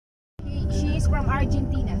is from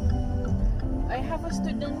Argentina. I have a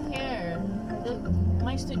student here.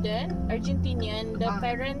 My student, Argentinian. The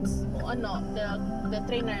parents, the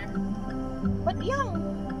trainer, but young.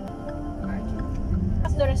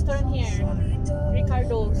 That's the restaurant here,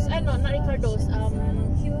 Ricardo's. No, not Ricardo's.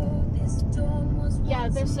 Yeah,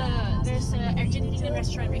 there's a Argentinian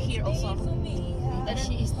restaurant right here also. That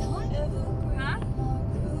she is the one. Huh?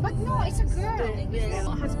 But no, it's a girl. Yeah,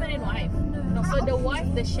 husband and wife. No, so the wife,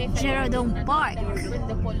 the chef. Jerudong Park. With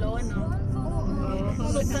the polo, no.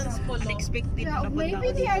 Sultan's polo. Unexpected. Yeah,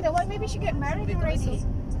 maybe they are the one. Maybe she get married already.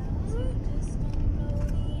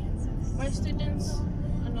 My students,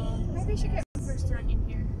 Maybe she get. restaurant in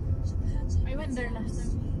here. I went there last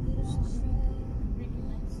time. Really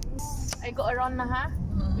nice. I go around na ha.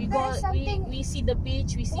 We go. We see the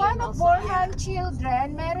beach. We see One of also. Borhan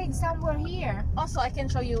children married somewhere here. Also, I can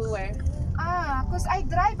show you where. Cause I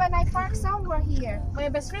drive and I park somewhere here. My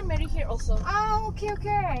best friend married here also.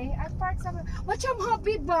 Okay. I park somewhere. Macam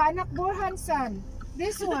habib ba anak Borhan son?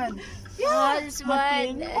 This one. Yeah. This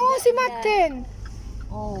one. Oh, si Martin.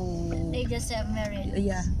 Oh. They just married.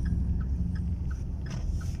 Yeah.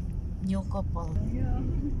 New couple.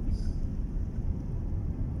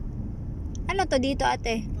 Ano to dito,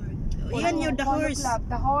 ate? Yan yung the Polo horse. Club.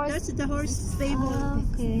 The horse. That's the horse stable.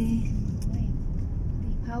 Okay.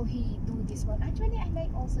 How he do this one. Actually, I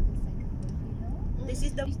like also the second one. You know. This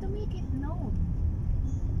is the. Just to make it known.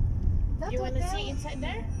 That You wanna hotel? see inside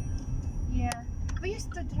there? Yeah. We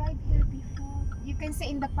used to drive here before. You can see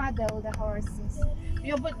in the paddle the horses.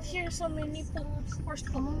 Yeah, but here so many horse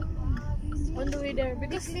Oh, really? on the way there They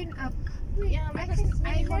because clean up. yeah, because it's I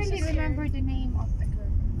many horses hardly here. remember the name of the girl.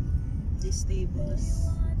 The stables.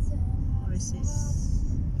 Horses.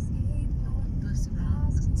 Those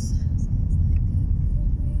rounds.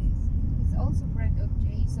 It's also friend of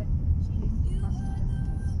Jason. She used to come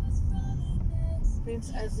to Prince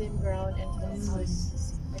Azim Brown and Prince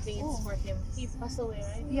Horse. I think it's for him. He passed away,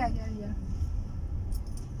 right? Yeah.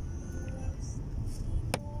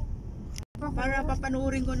 Para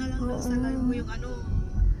papanuorin ko na lang sa live mo yung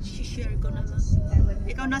share ko na lang.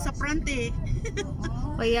 Ikaw nasa front eh.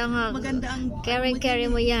 Kaya nga, Maganda ang carry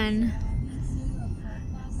mo yan.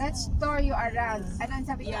 Let's tour you around. Ano ang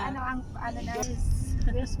sabi ko? Yeah. Ano na?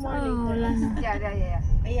 There's more Oh, later. wala na. Yeah.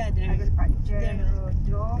 Ayan, I there. will park.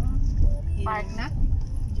 Jerudong Park na?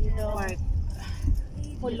 Park.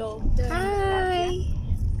 Polo. Hi!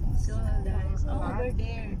 So, there's over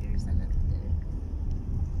there. There's a lot there.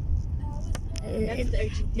 That's the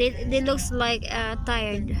Argentine. They looks like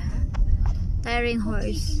tiring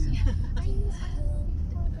horse.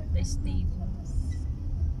 The stables.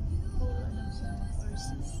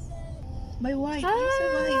 Horses. My white. There's a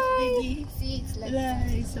white, baby. See, it's like Yeah,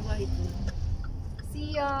 it's a white one.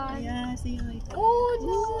 see ya. Yeah, see you later. Oh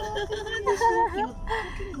no!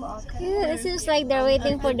 Yeah, it seems like they're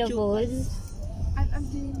waiting for the boat. I'm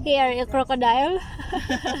doing. Here, a crocodile.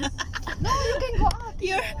 No, you can go out.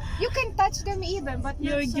 You can touch them even, but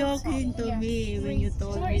You're not so joking soft. to Yeah. me when you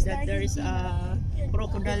told So me is that there's a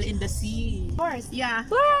crocodile in the sea. Horse. Yeah.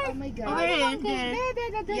 Oh my god. Over there.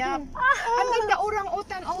 There. Yup. And then the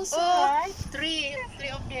orang-utan also, right? Three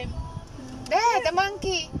of them. There, the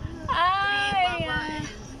monkey.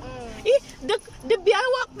 The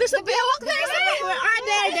biawak. There's a biawak there.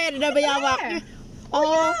 There, the biawak.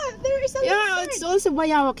 Yeah, there is a Yeah, lizard. it's also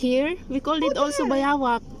bayawak here. We call it also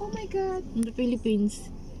bayawak Oh my god. in the Philippines.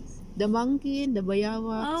 The monkey, the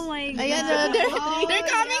bayawak. Oh my god. Ayan, they're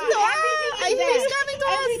coming to us. I think it's coming to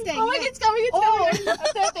us. Everything. Oh my God, it's coming. Oh,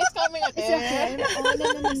 It's coming it's okay. Oh, no.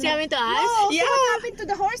 It's coming to us? No, Yeah. what happened to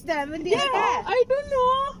the horse then? When did it die? I don't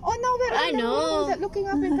know. Oh no, we're I on the know. road that looking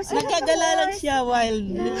up in Pacific. Nakagala lang siya while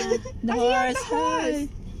the Ayan, horse. the horse. Hi.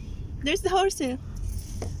 There's the horse here.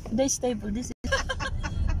 The stable. This is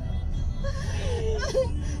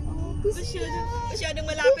masyadong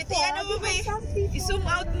malapit. Ano mo ba? I-zoom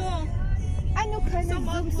out mo. Ano ka na?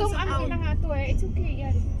 Zoom out na nga to eh. It's okay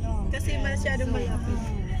yan. No. Kasi masyadong malapit.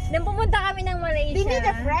 Nung pumunta kami ng Malaysia. They need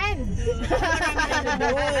a friend.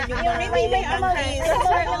 May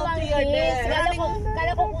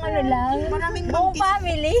Kala ko kung ano lang. Maraming Buong monkeys.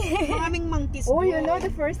 family. Maraming monkeys. Oh, you know,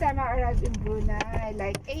 the first time I arrived in Brunei,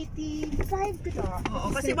 like 85 ko to. Oo,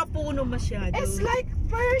 kasi mapuno masyado. It's like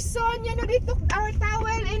person, you know, they took our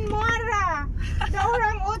towel in Mora. The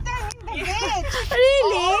orang-utan in the beach.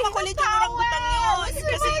 Really? Oo, makulit yung orang-utan yun.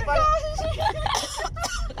 Kasi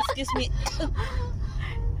excuse me.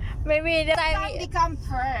 Maybe the time. They come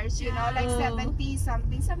first, you know, like 70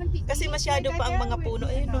 something, 70. Kasi masyado pa ang mga puno.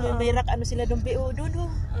 Ayun, may rak ano sila doon. Doon.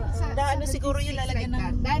 Ano siguro yung lalagyan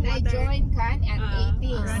ng Then I joined Can at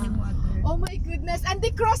 80. running water. Oh my goodness. And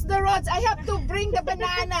they cross the roads. I have to bring the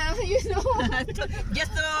banana, you know.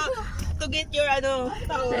 Just to get your towel.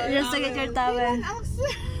 Just to get your towel.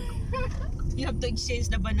 You have to exchange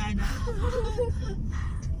the banana.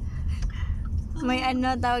 May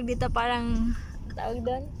tawag dito parang, tawag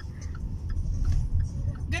doon?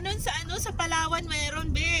 Ganon sa Palawan mayroon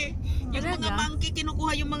be. Yung mga monkey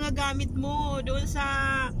kinukuha yung mga gamit mo doon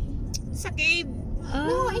sa cave.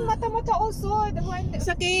 No, in Mata-Mata also. The one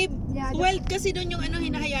Sa cave. Yeah, Wild kasi doon yung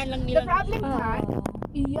hinahayaan lang the nila. problem part,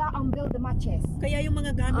 ang build the matches. Kaya yung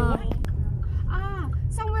mga gamit.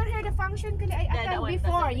 Somewhere here the function kali I attend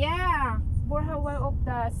before. Yeah. Borhawa of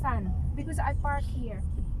the sun. Because I park here.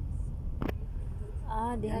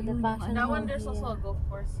 They have the function. That one, there's also a golf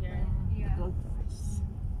course here. Yeah.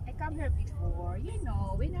 I come here before, you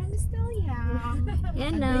know, when I'm still young.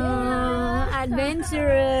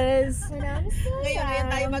 Adventurous. When I'm still Ngayon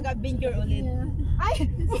tayo mag-adventure ulit.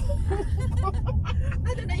 Ay!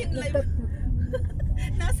 Ano na yung live?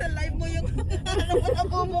 Nasa live mo yung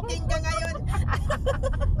nabubuking ka ngayon.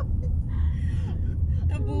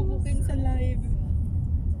 Nabubuking sa live.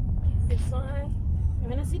 This one. You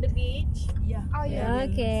wanna see the beach? Yeah. Oh yeah.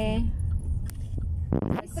 Okay.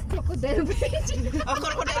 It's the crocodile beach.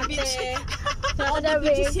 Crocodile beach. Crocodile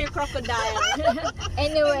Did you beach. see crocodile?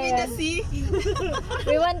 Anywhere. See?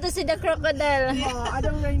 We want to see the crocodile. I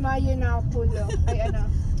don't remind you now, Pulo. Ay, ano.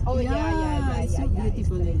 Oh yeah. So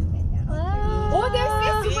beautiful. Wow. Oh, this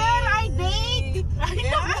is where I date.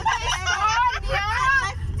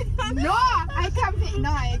 No, I come here.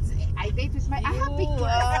 No, I date with my. I have pictures.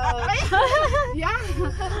 Yeah.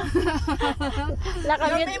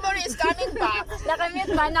 Nakamute. Memory is coming back.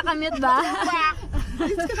 Nakamute ba?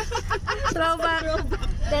 Throwback.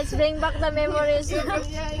 Let's bring back the memories.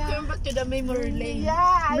 Come back to the memory lane.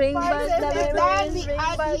 Yeah. Bring back the memories. We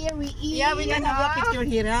out here, we eat. Yeah, we can have a picture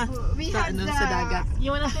here. We had the. Sa dagat.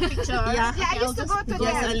 You wanna see picture? Yeah. Yeah, I used to go to Just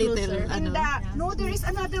a there. little, And no, there is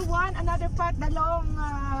another one, another part, the long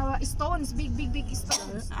stones, big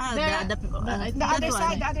stones. The The other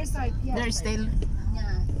side. Yeah. There's still.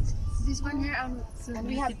 Yeah. This one here, and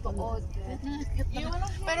we have to order.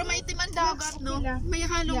 Pero may itim ang dagat, no? May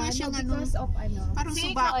halo nga siyang because of parang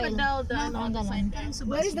See suba. crocodile down on the side.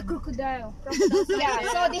 Where is the crocodile? Yeah,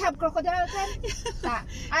 so they have crocodile kan?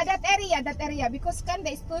 That area, because kan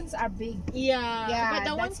the stones are big. Yeah, Yeah, but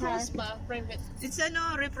the one that's close ba, private. It's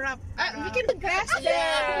riprap. We can crash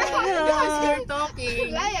there. Because you're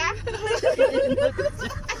talking. Yeah.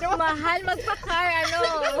 Mahal magpa-car, I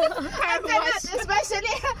cannot,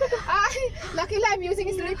 especially, lucky I'm using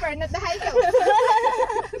a slipper, not the high heel.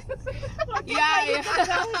 Yeah. We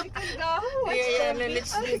can go.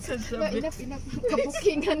 Let's But enough.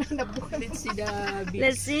 Kabukingan na nabukan. Let's see the beach.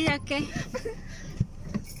 Let's see, okay.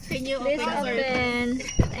 Can you Please open.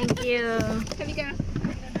 Thank you. Halika.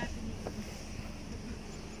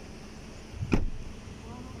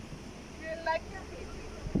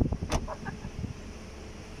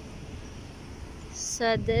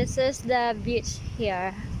 So this is the beach here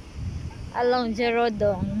along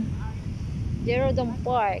Jerudong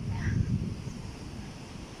Park.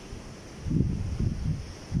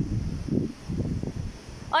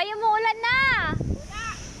 Ay, umuulan na!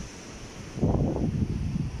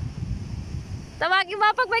 Tawagin mo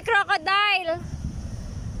pag may crocodile.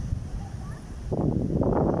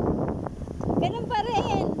 Ganun pa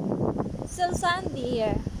rin. Still sandy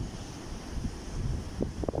here.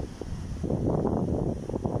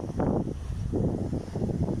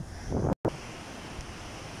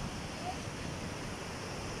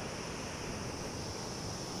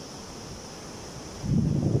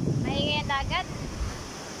 Maingay ang dagat.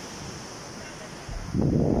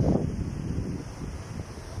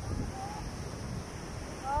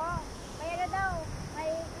 Oh, may ano daw,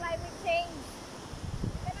 may climate change.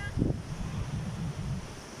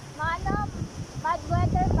 Bad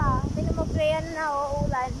weather pa. Pinamaglayan na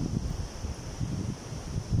uulan.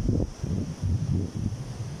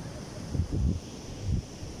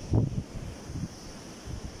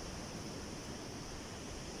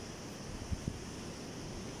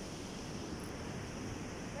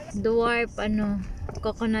 Dwarf,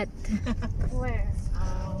 coconut. Where?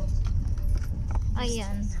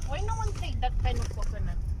 Ayan. Why no one take that kind of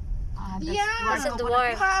coconut? Yeah. That's a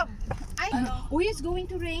dwarf. It's going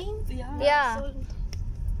to rain? Yeah.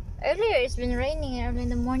 Earlier, it's been raining early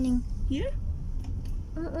in the morning. Here?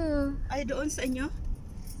 Ay, doon sa inyo?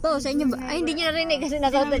 Oo, sa inyo ba? Ay, hindi nyo narinig kasi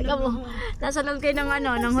nasa hotel ka mo. Nasa loob kayo ng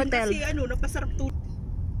ng hotel. Kasi napasarap tulog.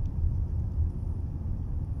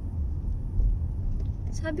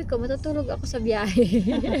 Sabi ko, matutulog ako sa biyahe.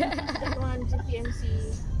 That one, GPMC,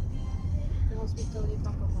 the hospital you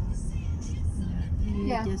talk about.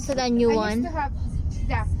 Yeah. So the new I one. used to have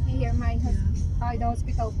that here. The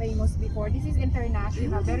hospital famous before. This is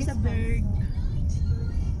international. Very There's a small. bird.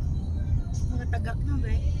 Mga tagak na ba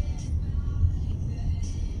eh?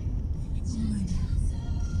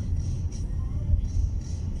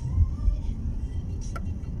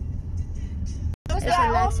 Those It's a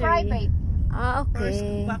are all luxury. private. Ah, okay.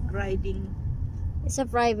 Horseback riding. It's a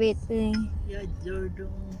private thing. Yeah,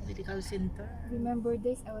 Jerudong Medical Center. Remember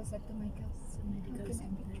this? I was at my house. Medical Can I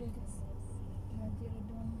Center. picture this? Yeah,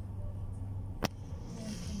 Jerudong. Yeah,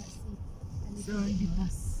 I cannot see. So, di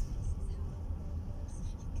bus.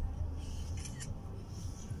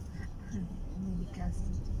 Medical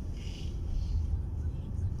center.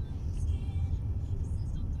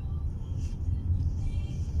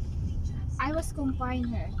 I was confined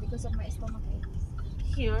here because of my stomach ache.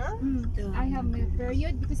 Here? I have my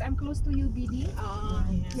period because I'm close to UBD. Oh,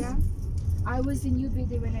 Yeah. I was in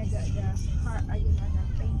UBD when I got the the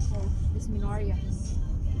painful dysmenorrhea.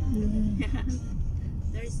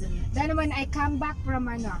 There's the Then when I come back from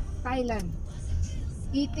Thailand,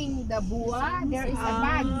 eating the buwa, there is a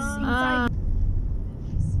bags Ah. inside.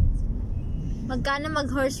 Magkano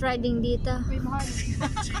mag-horse riding dito? May mahal.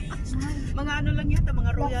 mga ano lang yata,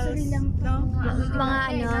 mga royals. Luxury lang to. No?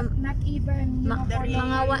 Mga not even. mga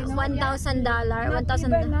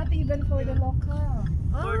 $1,000. Not even for the local.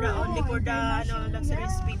 For the only for the luxury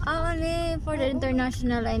people. Ah, only for the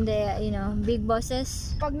international and the, big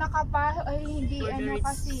bosses. Pag nakapaho ay hindi Order it.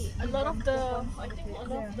 kasi. I think a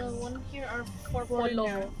lot of the one here are for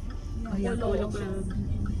polo. Ayan, polo club.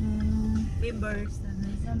 Members.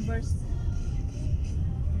 Numbers.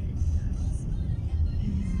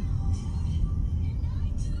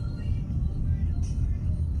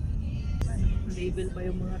 Label pa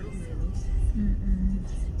yung mga room, no?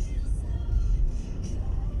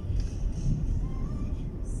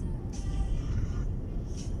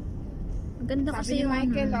 Maganda Sabi kasi ni yung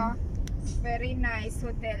Michael, very nice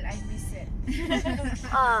hotel. I miss it.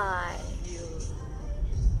 Ay.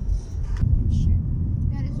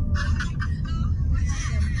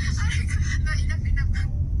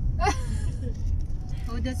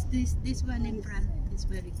 Oh, that's this one in front. It's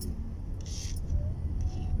very good.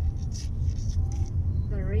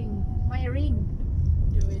 The ring. My ring.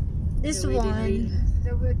 This The wedding one. ring.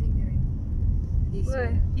 The wedding ring. This Where?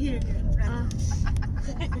 one. Here, in front.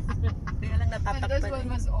 Kaya lang And this natatakpan. one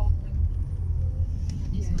was open.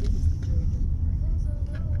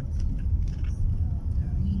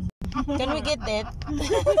 Can we get that?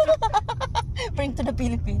 Bring to the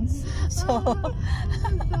Philippines. So,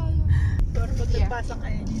 pag nagpasa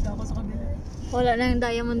kayo, dito ako sa kabila. Wala na yung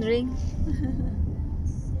diamond ring.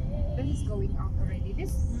 This is going out already.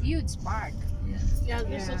 This huge park. Yeah,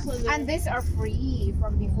 there's also the And these are free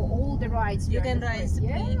from before. All the rides. You are can ride free.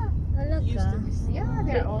 free. Yeah. used to Talaga. be. Yeah,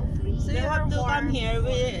 they're all free. So you have to come here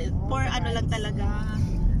with, for ano lang talaga.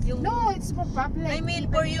 Yung, No, it's for public. I mean,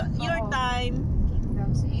 Even for if- your Oo. time,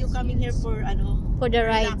 Kingdoms, you yes, coming here yes. for ano, For the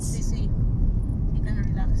relax, rides. you see. You can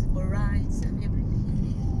relax for rides and everything.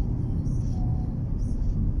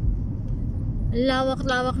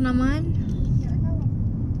 Lawak-lawak naman. Yeah, no.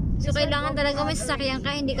 So, This one kailangan goes talaga out may sasakyan ka,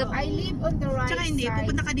 hindi ka... I live on the right Tsaka hindi, side.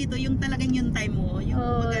 pupunta ka dito, yung talagang yung time mo, yung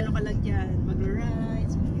Oh. magano ka lang dyan,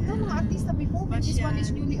 mag-rides. No, mga artista before, but this one is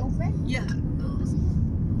newly open. Yeah.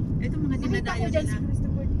 Ito mga Nakita ko dinadayo dyan nila. si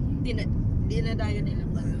Christopher. Dinadayo nila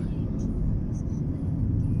pa.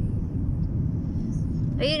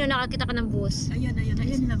 Ayun, nakakita ka ng bus. Ayun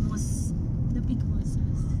na most, the big ones.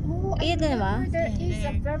 Oh, I Ayan na ba? remember there is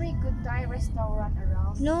a There. very good Thai restaurant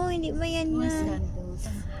around. No, hindi ba yan What's na?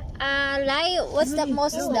 that? Lai, what's the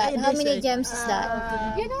most is that? How many gems is that?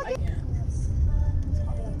 You know,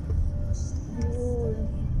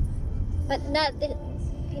 But not,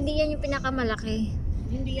 hindi yan yung pinakamalaki.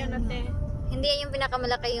 Hindi yan ate. Hindi yan yung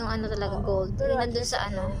pinakamalaki yung ano talaga gold. Yung nandun sa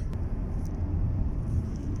ano.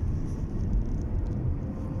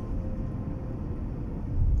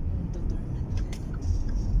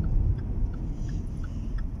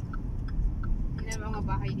 yun ang mga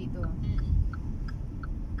bahay dito.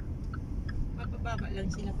 Mapababa lang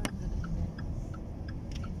sila pa.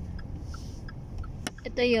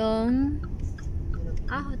 Ito yung...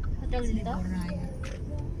 hotel dito?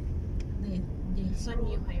 Sa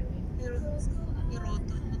new highway.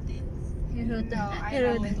 Hiroton Hotel. Hiruton. No, I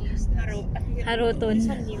Hiruton. haven't used that. Haruton.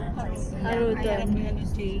 Sa new highway. Haruton. I know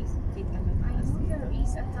there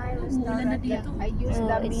is a Thai restaurant that I use Oh,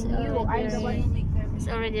 the it's menu. I'm the already one who make the It's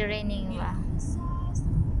menu. already raining ba?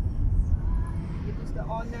 Because the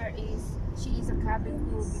owner she is a cabin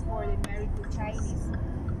crew before they married to Chinese.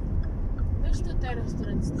 There's two Thai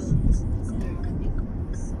restaurants still.